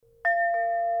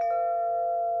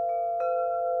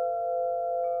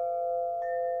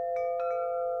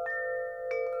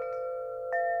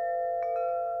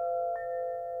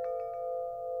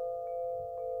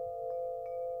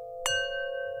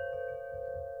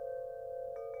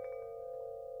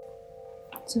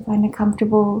So find a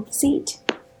comfortable seat.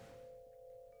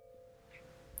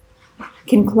 You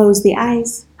can close the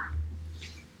eyes.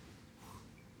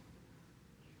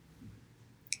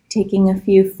 Taking a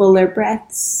few fuller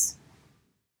breaths.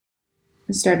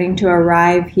 Starting to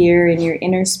arrive here in your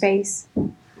inner space.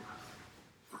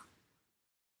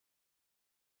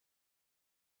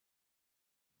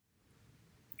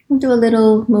 We'll do a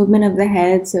little movement of the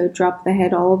head, so drop the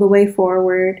head all the way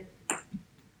forward.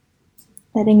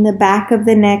 Letting the back of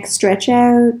the neck stretch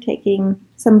out, taking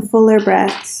some fuller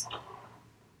breaths.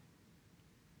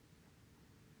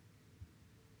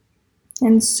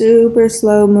 And super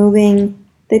slow moving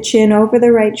the chin over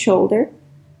the right shoulder.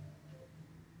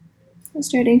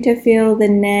 Starting to feel the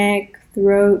neck,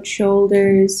 throat,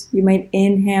 shoulders. You might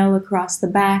inhale across the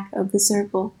back of the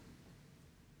circle.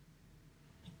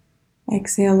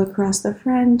 Exhale across the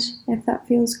front if that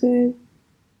feels good.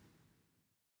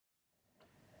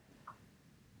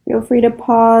 Feel free to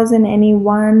pause in any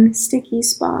one sticky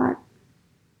spot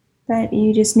that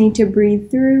you just need to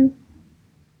breathe through.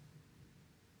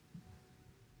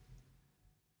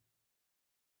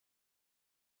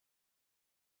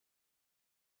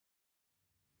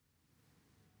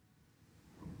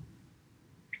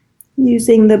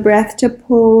 Using the breath to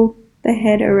pull the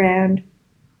head around.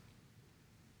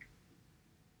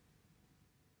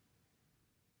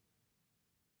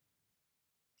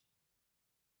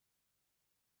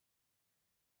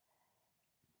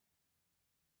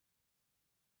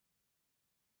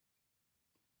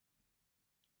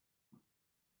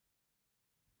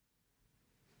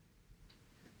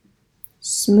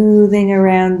 Smoothing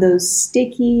around those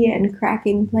sticky and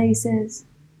cracking places.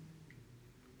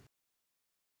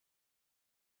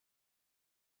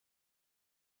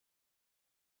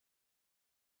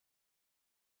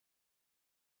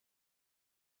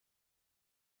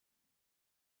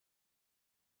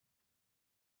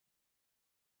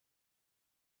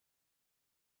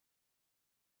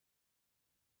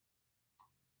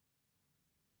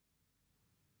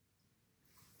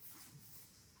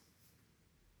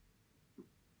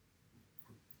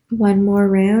 One more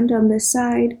round on this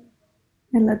side,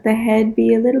 and let the head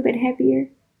be a little bit heavier.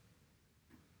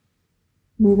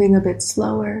 Moving a bit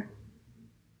slower.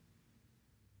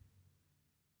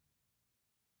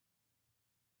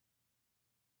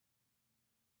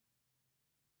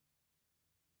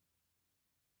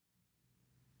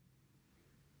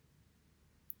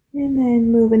 And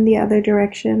then move in the other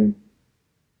direction.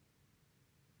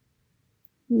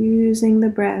 Using the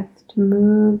breath to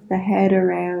move the head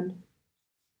around.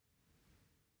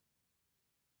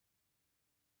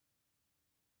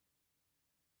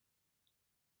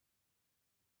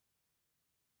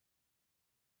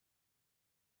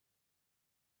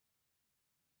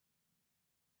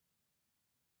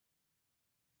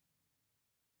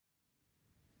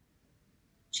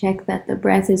 Check that the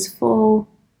breath is full.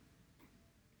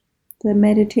 The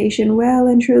meditation well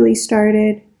and truly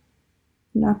started.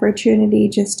 An opportunity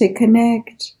just to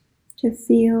connect, to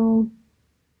feel,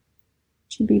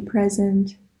 to be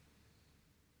present.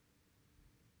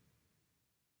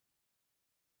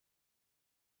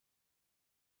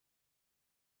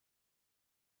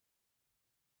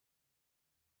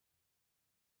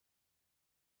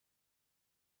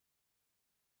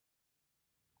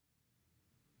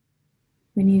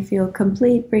 When you feel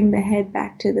complete, bring the head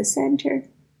back to the center.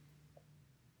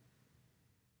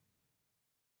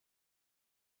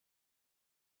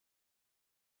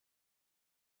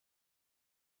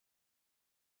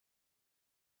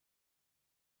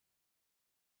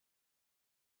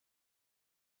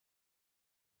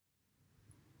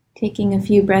 Taking a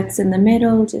few breaths in the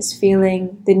middle, just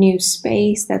feeling the new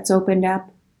space that's opened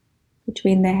up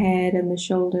between the head and the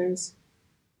shoulders.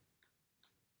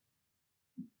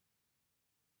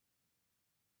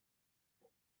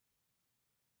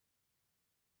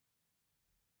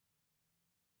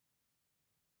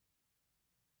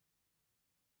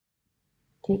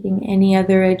 Taking any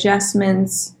other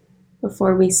adjustments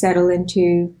before we settle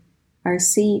into our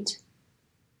seat.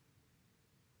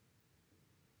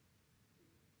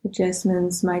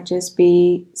 Adjustments might just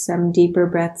be some deeper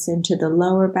breaths into the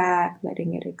lower back,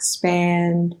 letting it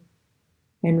expand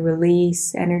and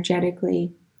release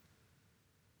energetically.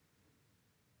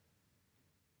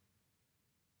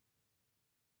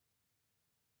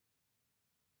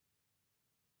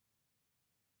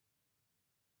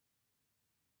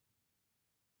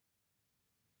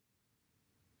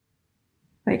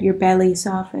 Let your belly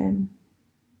soften.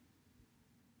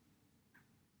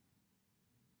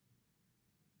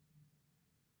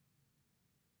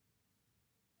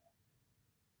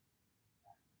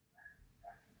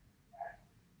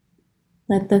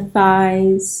 Let the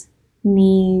thighs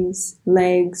Knees,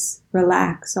 legs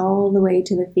relax all the way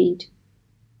to the feet.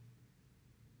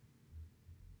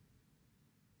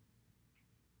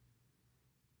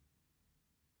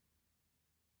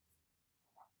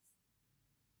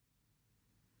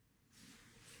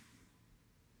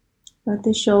 Let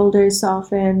the shoulders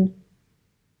soften,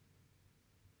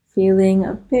 feeling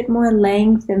a bit more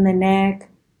length in the neck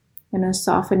and a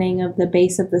softening of the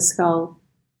base of the skull.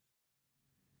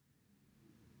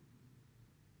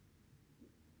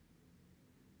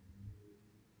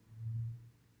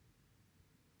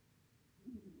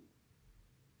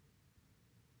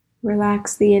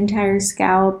 Relax the entire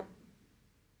scalp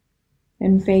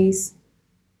and face.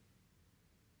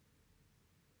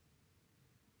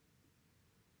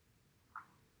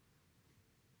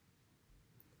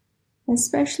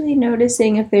 Especially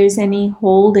noticing if there's any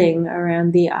holding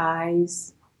around the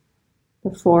eyes,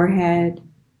 the forehead,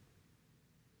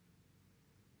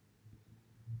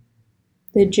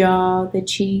 the jaw, the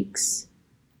cheeks.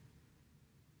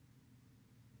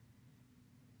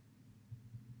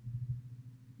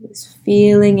 Just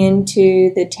feeling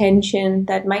into the tension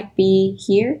that might be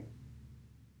here.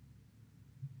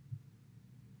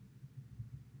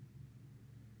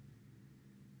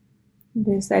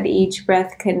 Notice that each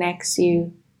breath connects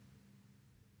you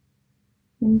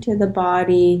into the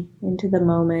body, into the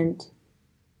moment,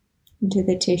 into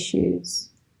the tissues.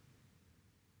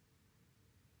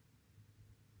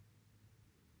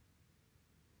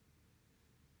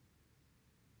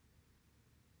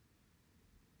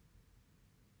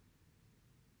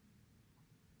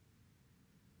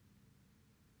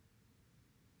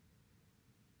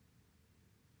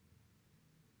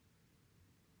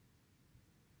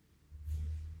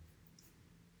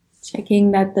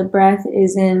 Checking that the breath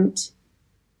isn't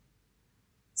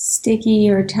sticky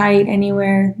or tight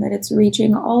anywhere, that it's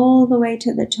reaching all the way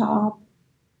to the top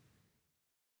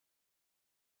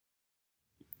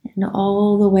and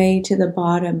all the way to the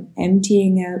bottom,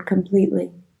 emptying out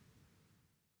completely.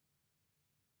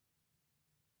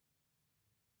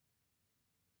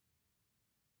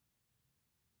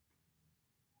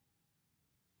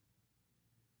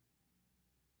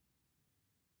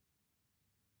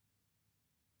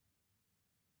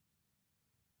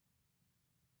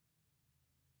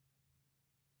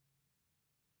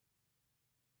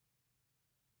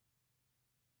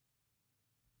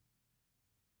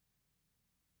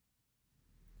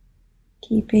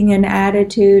 Keeping an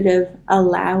attitude of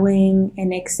allowing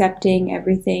and accepting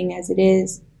everything as it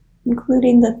is,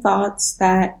 including the thoughts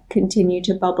that continue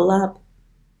to bubble up.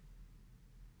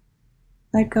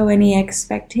 Let go any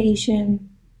expectation.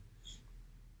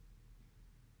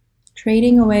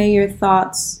 Trading away your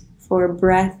thoughts for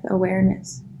breath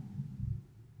awareness.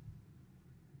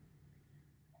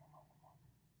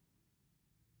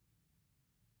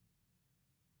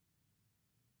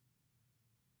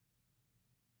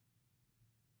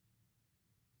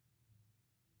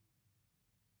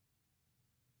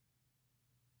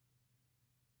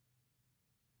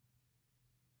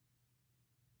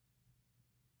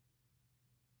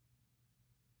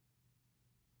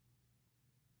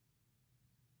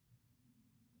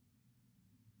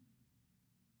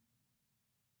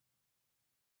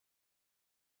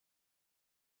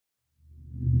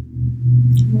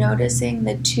 Noticing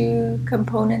the two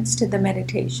components to the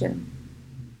meditation.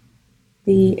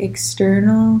 The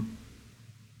external,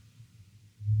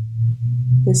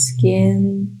 the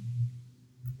skin,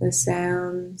 the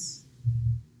sounds,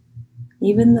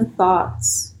 even the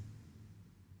thoughts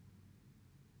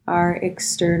are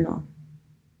external.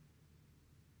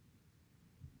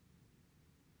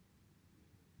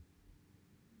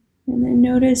 And then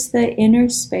notice the inner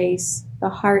space, the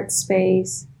heart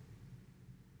space,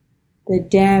 the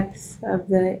depth of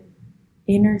the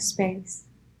inner space.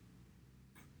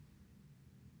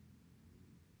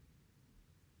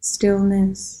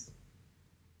 Stillness.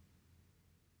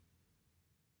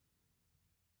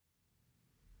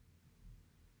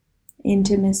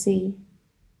 Intimacy.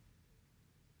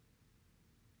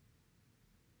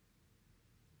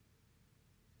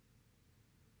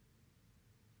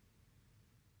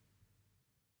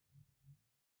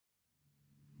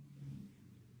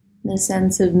 The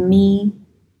sense of me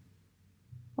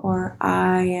or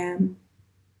I am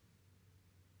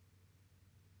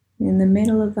in the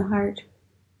middle of the heart.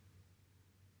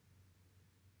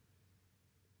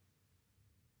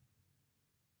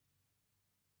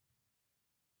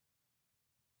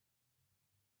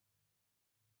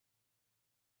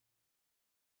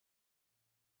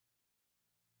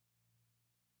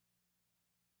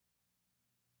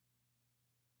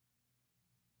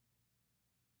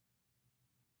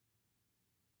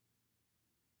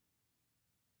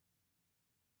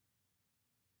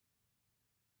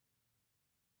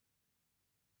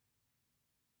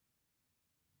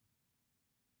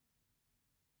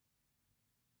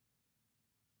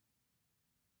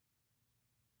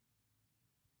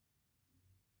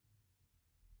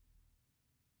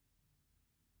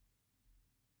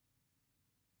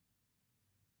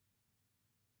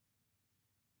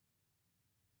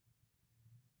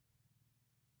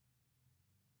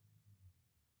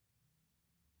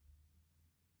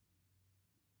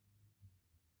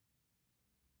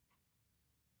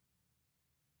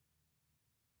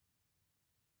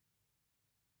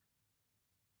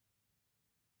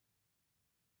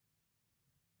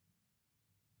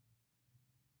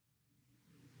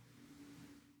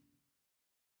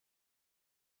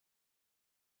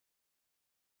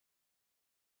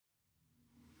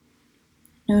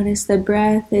 Notice the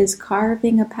breath is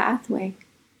carving a pathway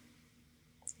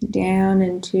down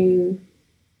into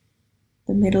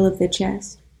the middle of the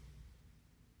chest.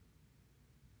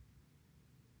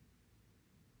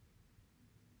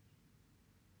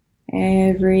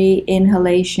 Every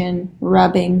inhalation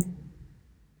rubbing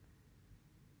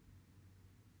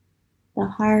the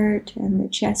heart and the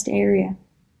chest area.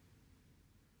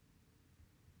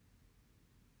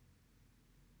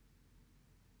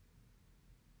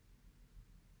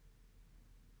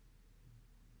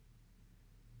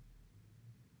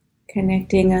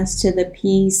 Connecting us to the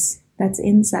peace that's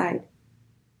inside.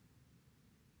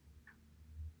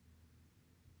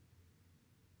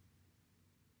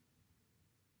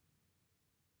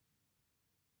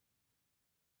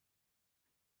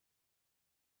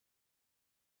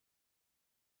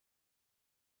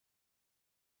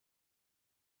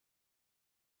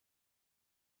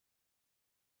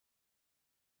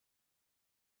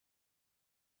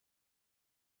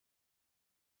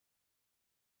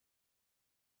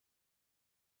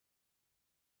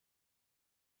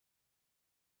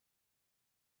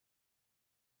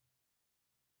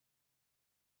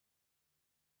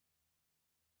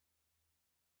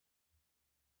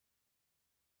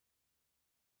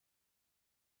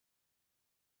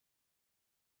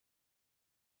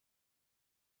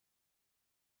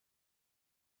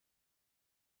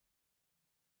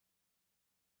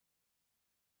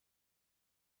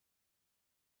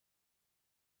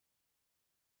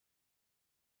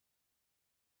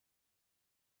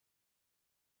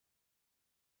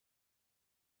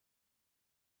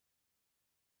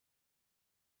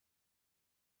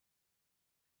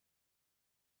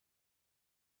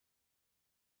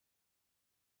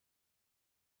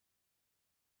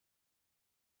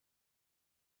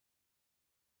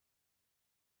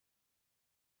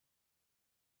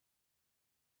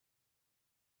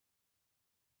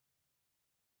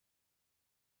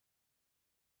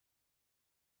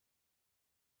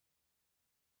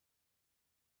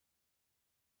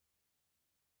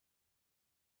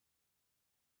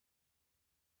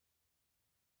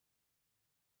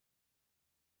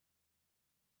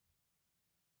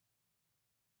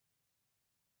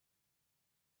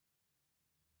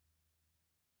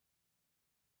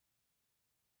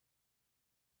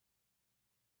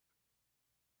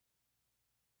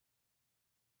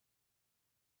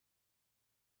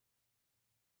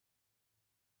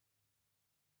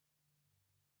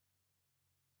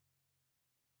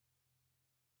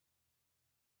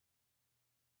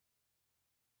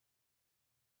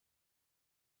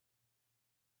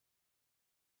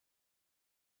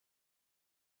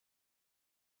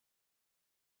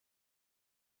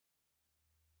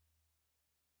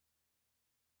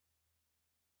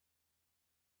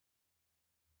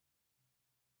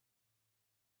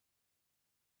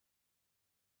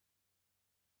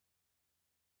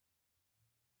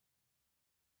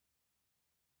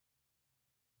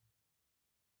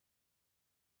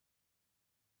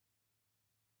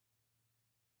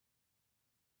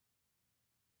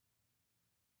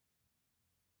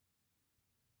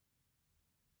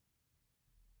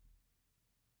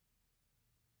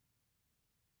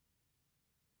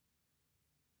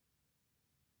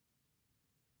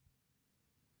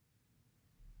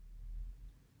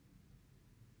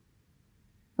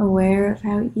 Aware of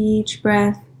how each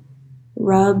breath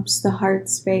rubs the heart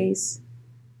space.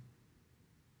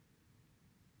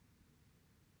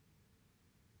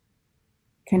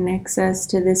 Connects us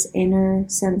to this inner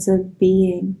sense of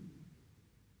being.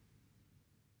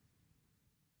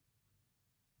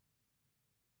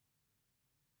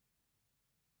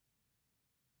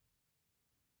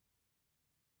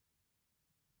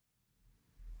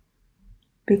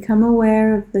 Become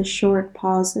aware of the short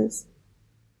pauses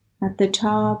at the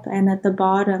top and at the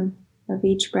bottom of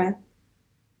each breath.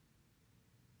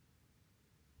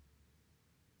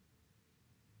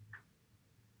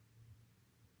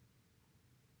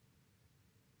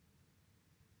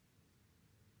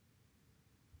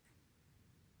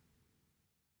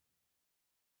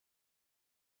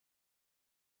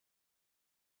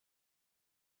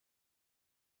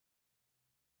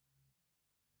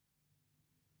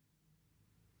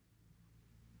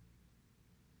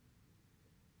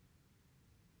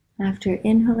 After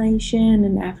inhalation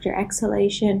and after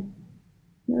exhalation,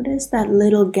 notice that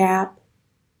little gap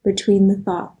between the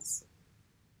thoughts.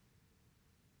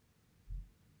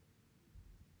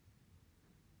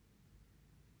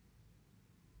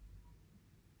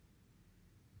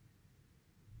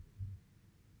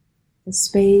 The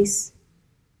space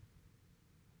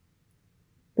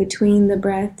between the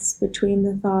breaths, between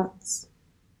the thoughts.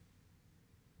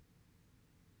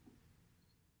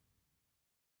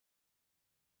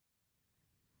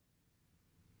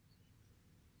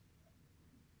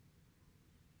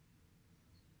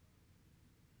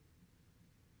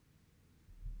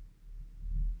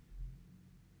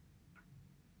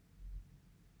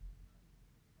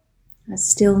 a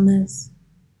stillness.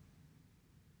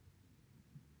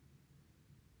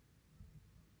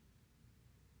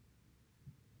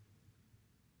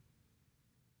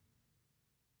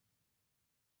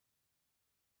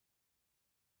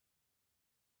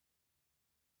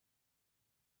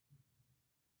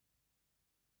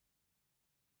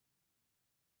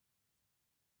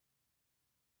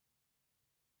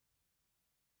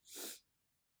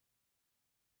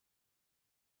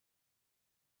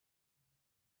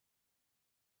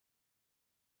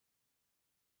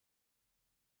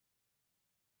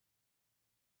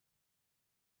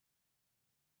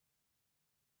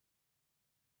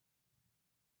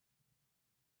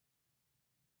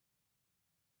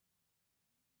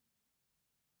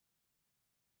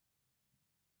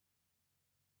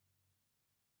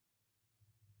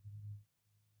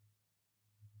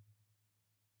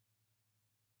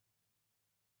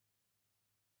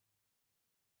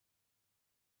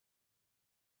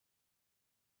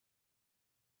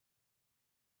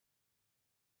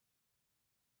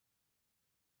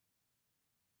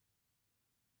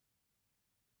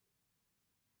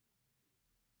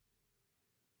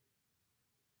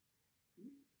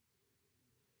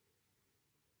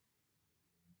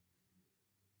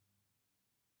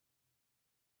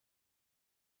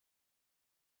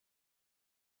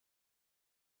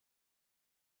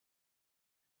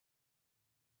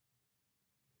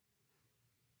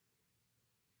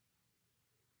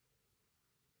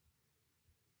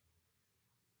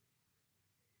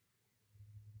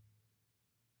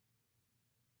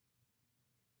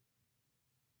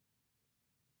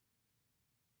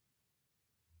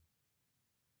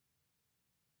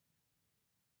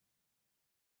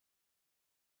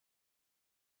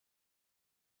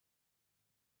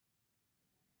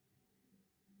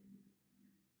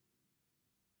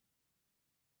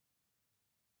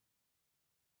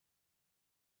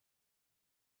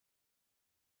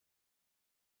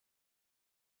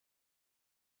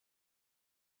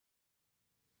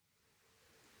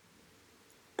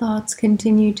 Thoughts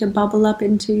continue to bubble up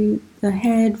into the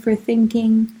head for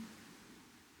thinking.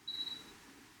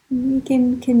 We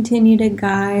can continue to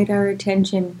guide our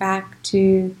attention back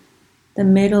to the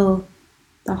middle,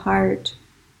 the heart.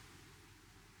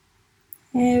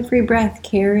 Every breath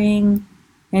carrying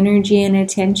energy and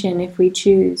attention, if we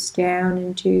choose, down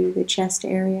into the chest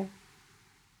area.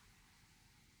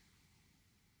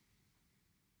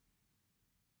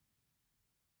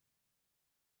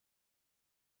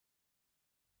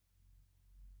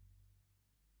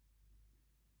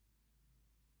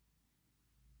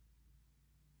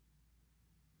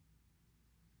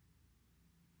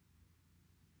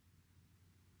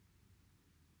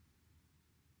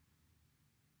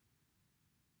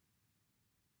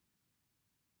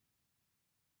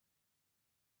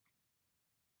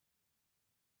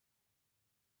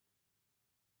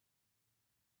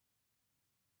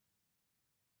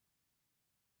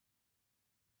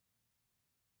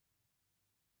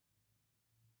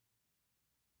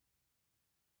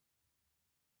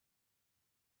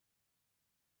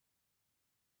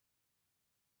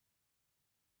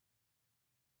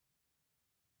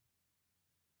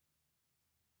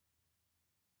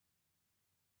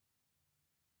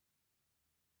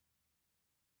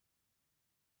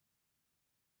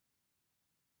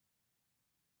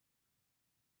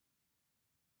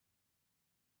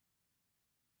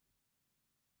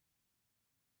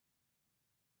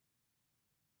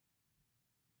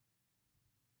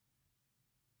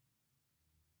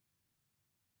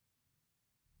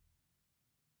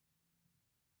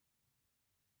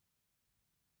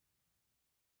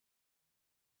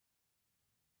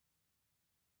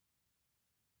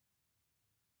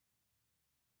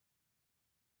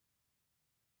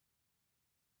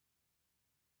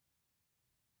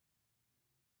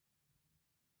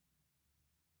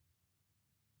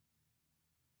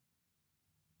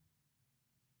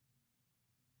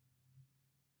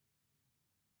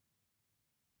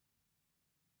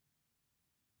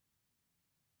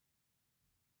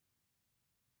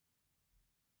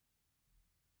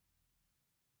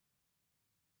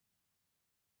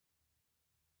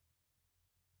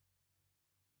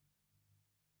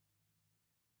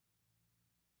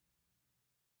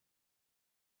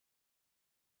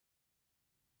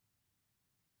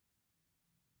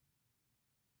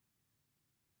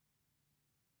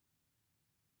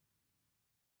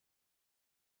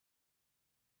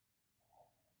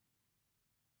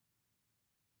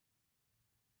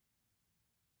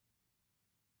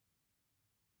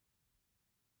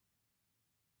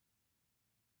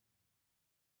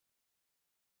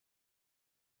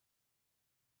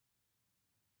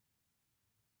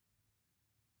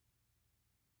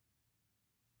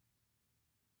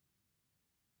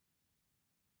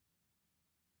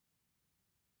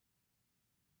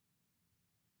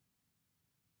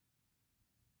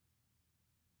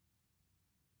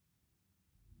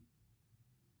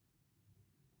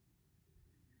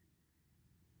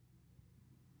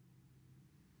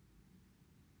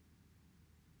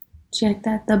 Check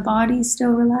that the body's still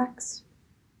relaxed.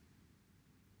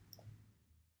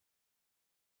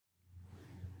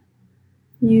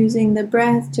 Using the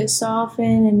breath to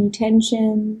soften any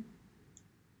tension,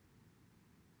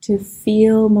 to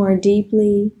feel more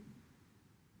deeply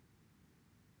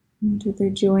into the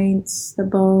joints, the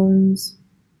bones,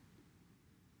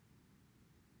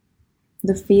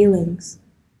 the feelings.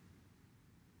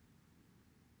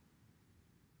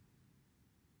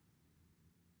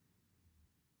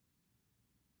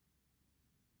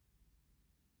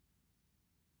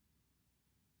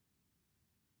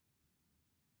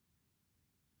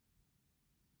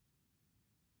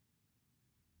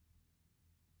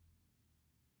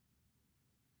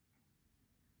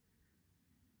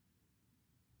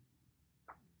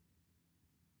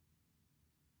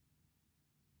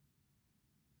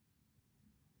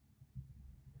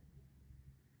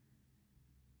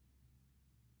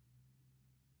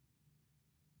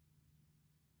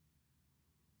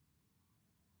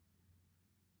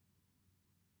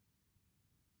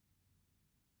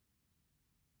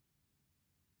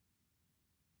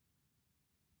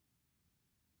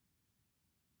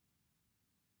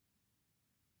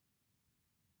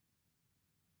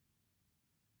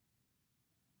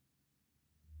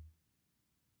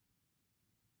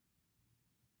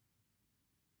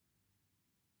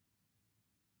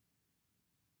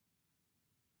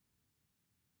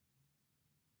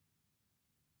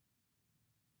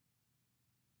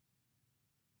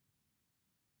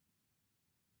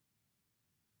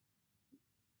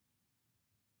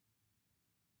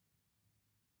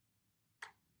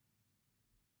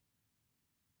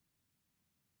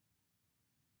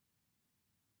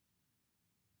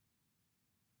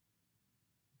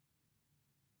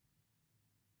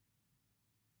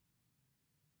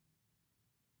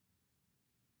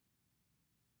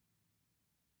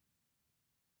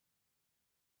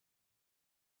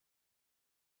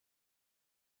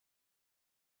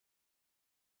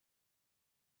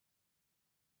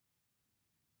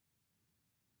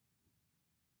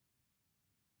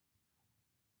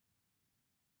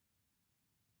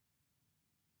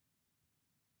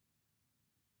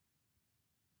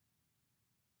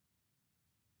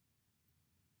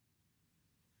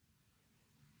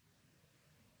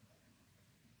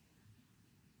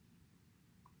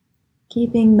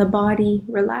 Keeping the body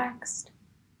relaxed.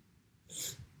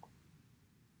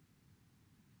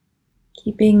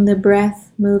 Keeping the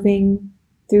breath moving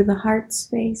through the heart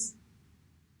space.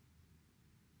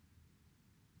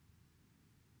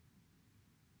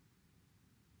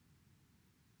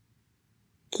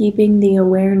 Keeping the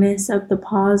awareness of the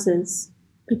pauses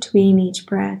between each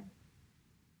breath.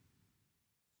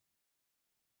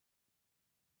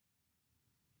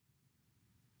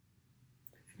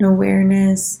 An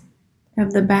awareness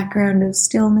of the background of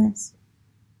stillness.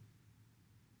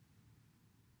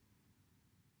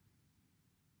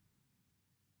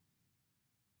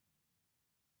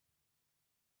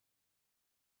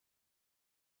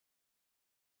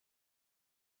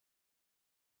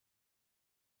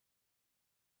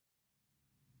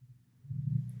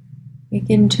 We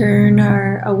can turn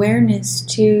our awareness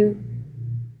to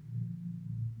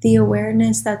the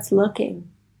awareness that's looking.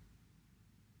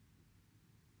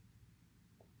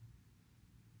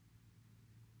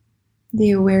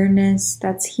 The awareness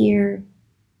that's here.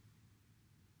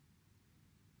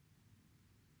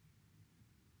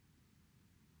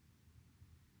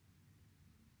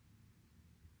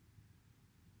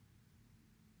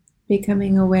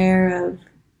 Becoming aware of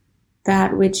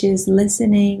that which is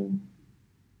listening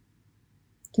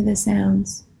to the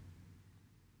sounds.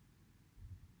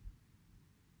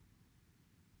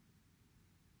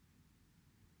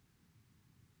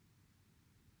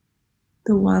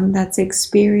 The one that's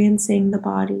experiencing the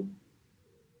body.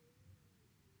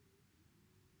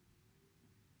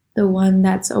 The one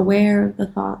that's aware of the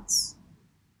thoughts.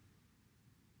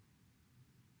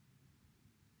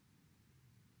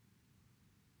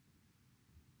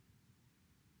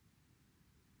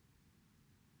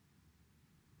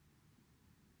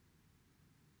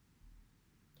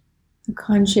 The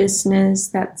consciousness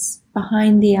that's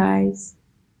behind the eyes.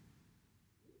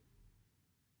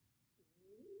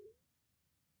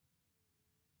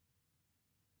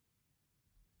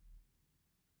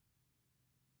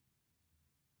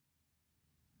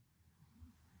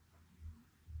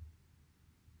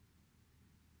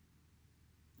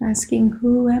 Asking,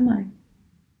 who am I?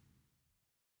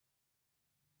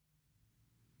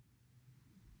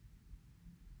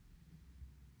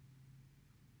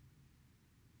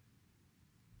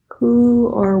 Who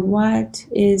or what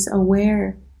is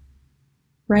aware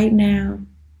right now?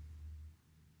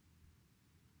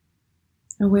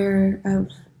 Aware of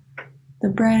the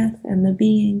breath and the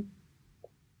being.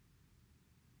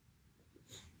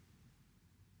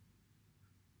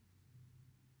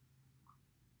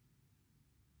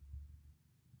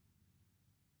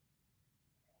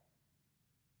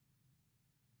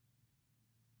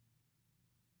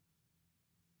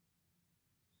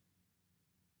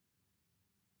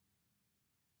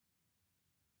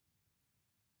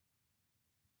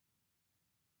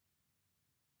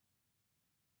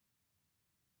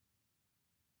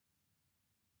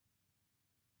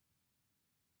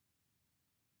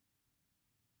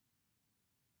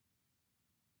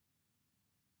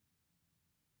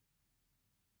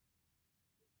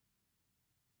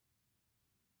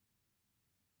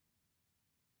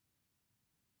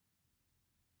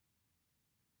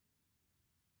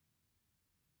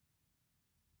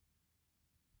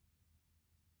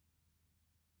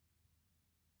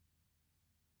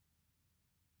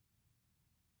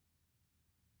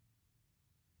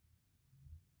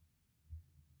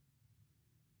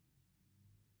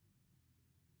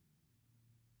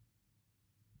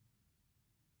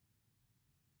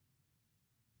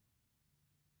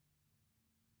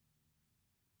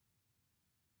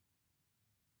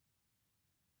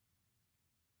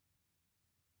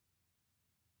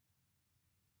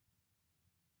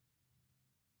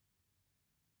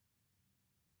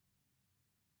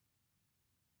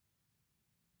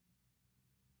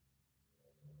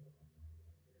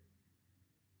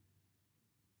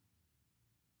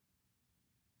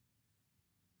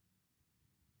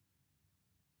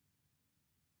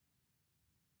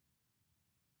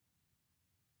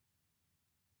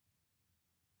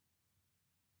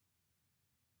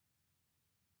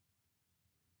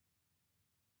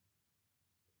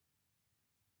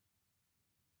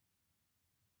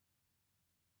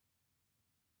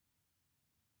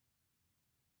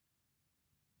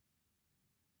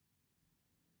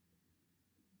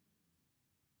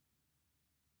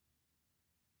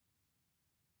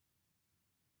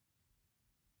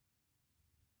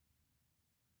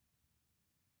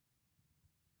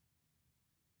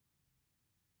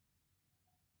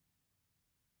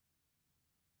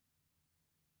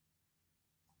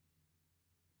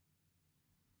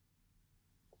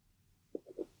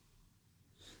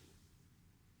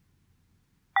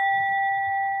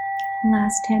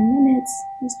 Last 10 minutes,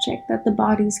 just check that the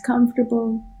body's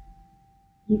comfortable,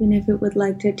 even if it would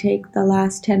like to take the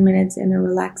last 10 minutes in a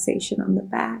relaxation on the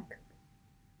back.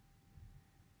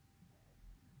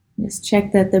 Just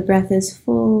check that the breath is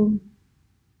full.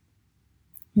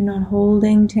 You're not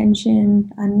holding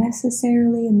tension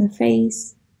unnecessarily in the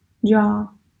face,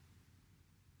 jaw,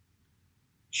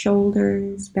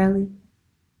 shoulders, belly.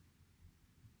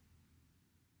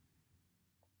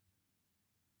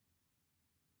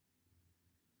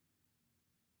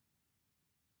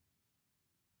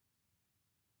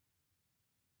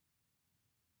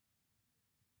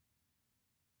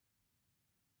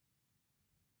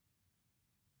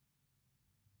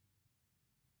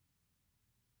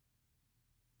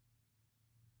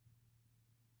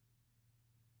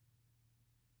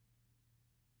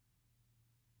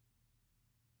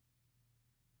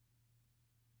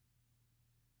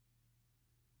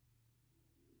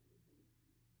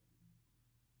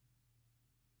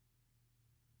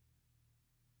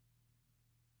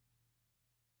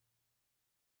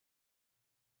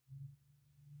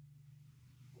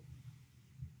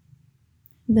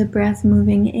 The breath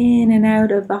moving in and out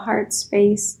of the heart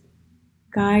space,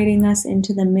 guiding us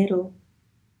into the middle.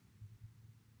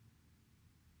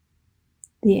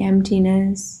 The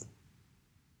emptiness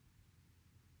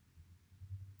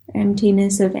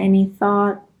of any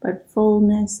thought, but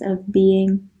fullness of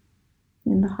being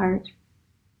in the heart.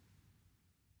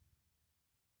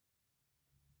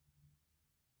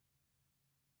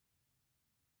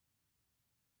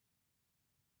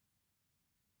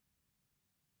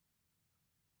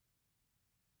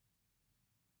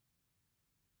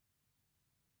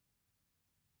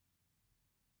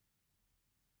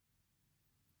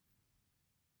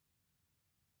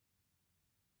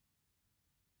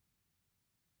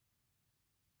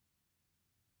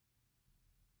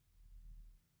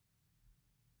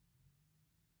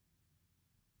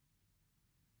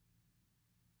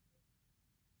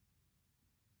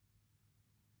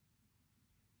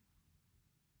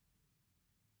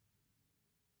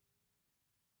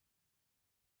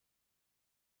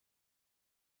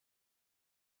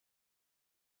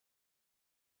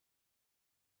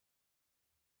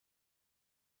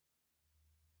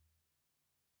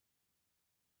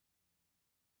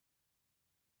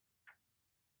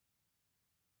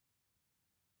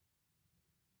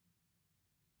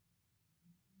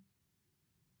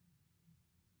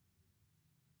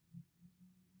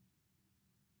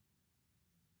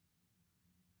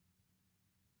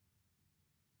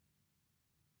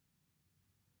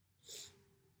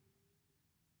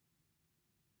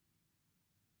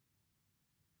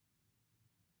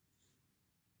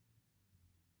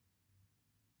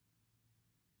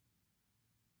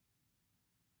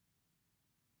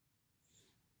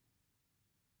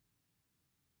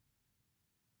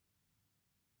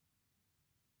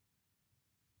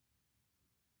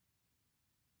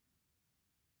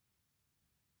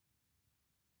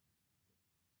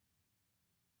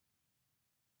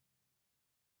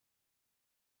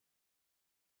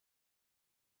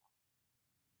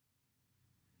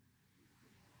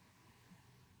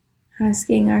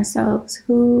 Asking ourselves,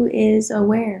 who is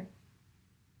aware?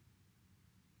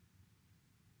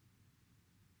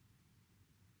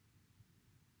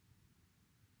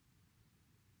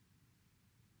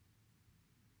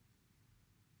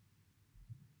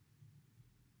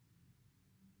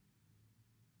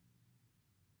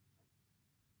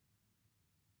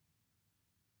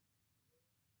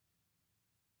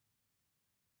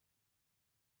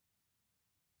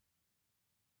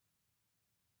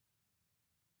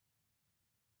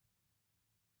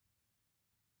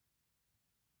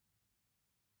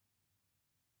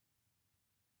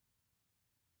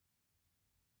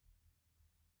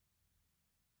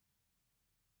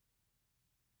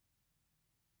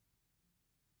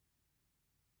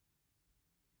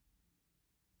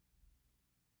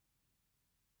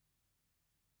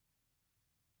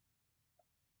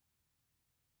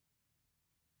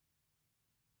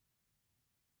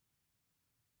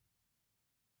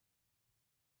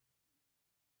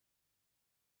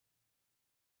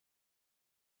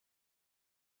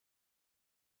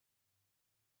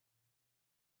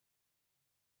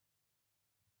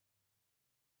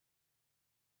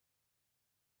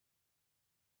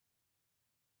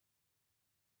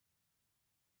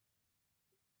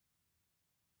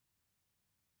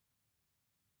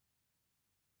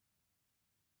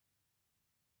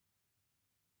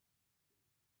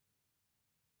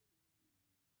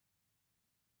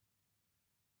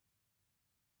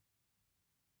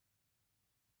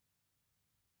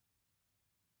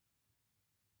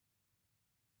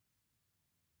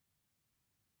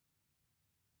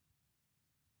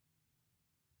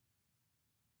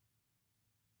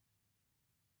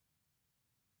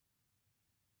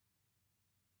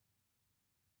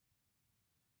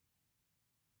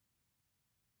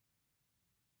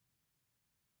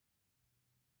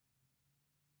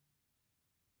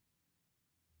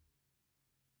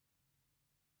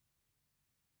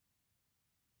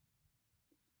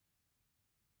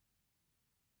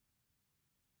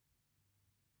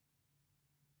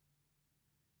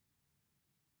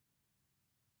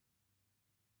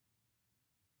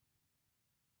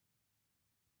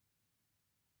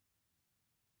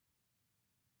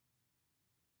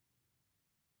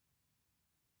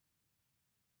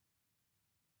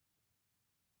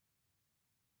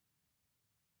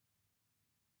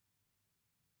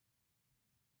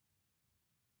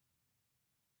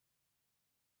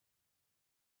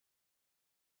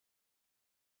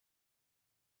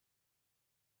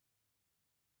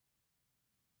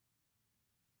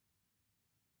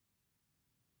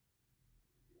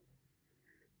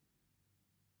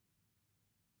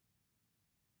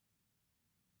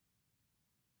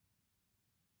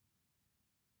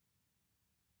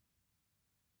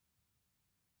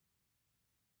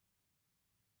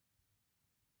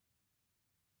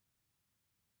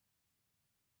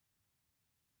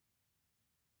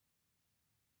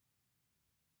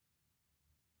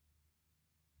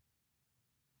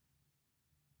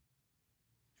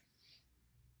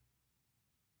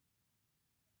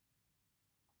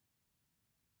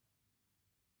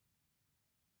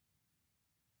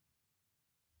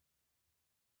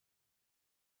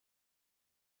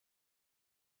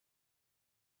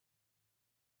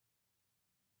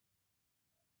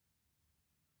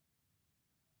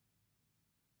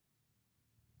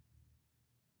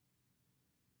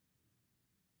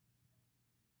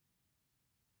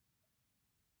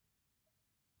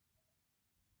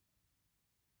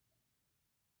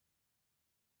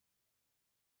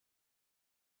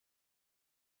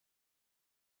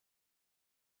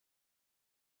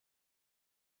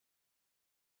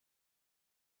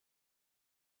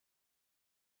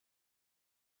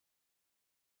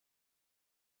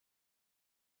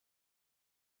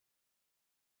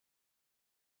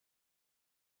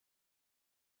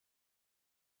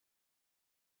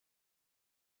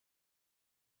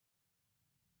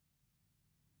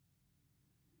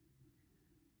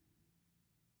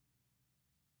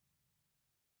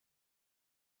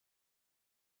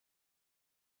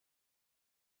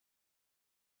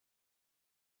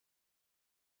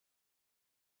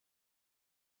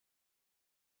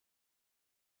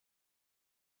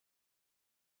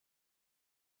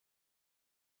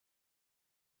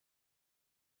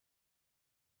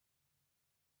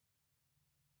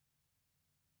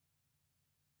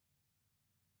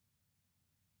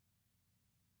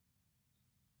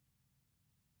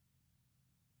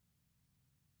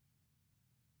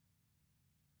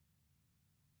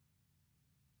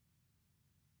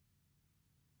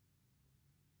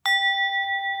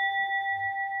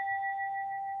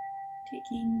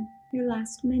 Taking your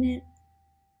last minute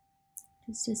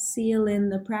just to seal in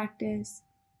the practice.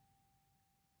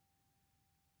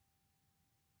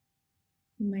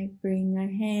 You might bring a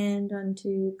hand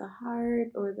onto the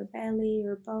heart or the belly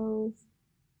or both.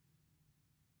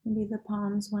 Maybe the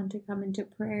palms want to come into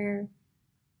prayer.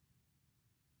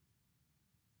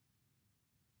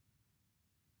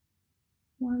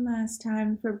 One last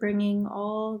time for bringing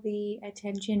all the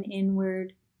attention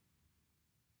inward,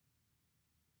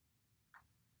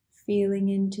 feeling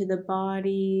into the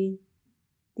body,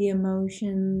 the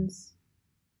emotions,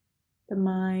 the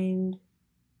mind.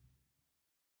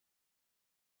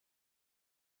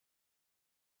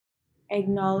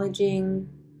 Acknowledging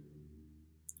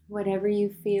whatever you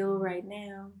feel right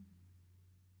now.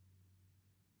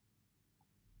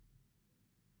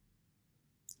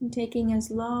 And taking as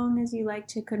long as you like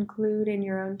to conclude in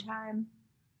your own time.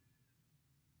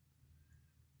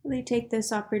 Really take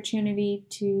this opportunity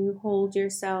to hold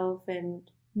yourself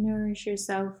and nourish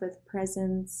yourself with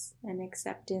presence and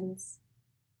acceptance.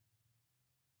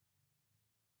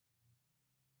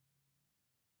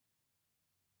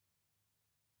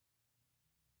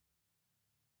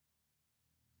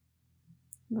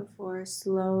 Before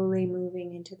slowly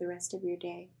moving into the rest of your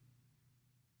day.